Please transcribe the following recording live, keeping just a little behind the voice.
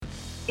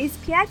Is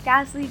Pierre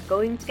Gasly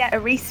going to get a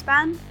race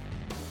ban?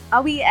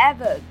 Are we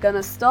ever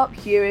gonna stop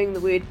hearing the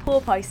word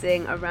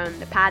porpoising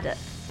around the paddock?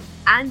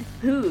 And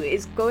who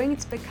is going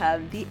to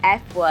become the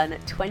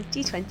F1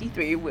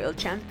 2023 World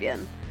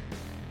Champion?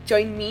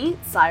 Join me,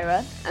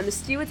 Syra, and the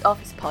Stewards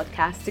Office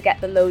podcast to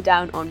get the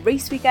lowdown on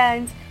race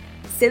weekends,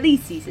 silly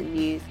season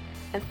news,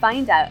 and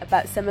find out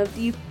about some of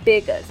the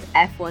biggest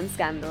F1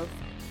 scandals.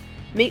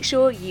 Make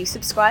sure you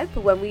subscribe for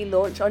when we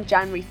launch on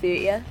January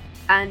 30th,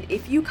 and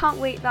if you can't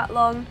wait that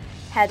long,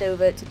 head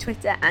over to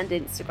Twitter and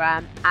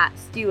Instagram at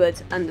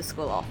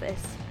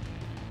stewards_office.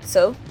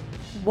 So,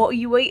 what are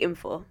you waiting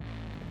for?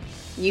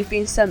 You've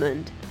been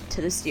summoned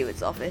to the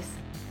Stewards Office.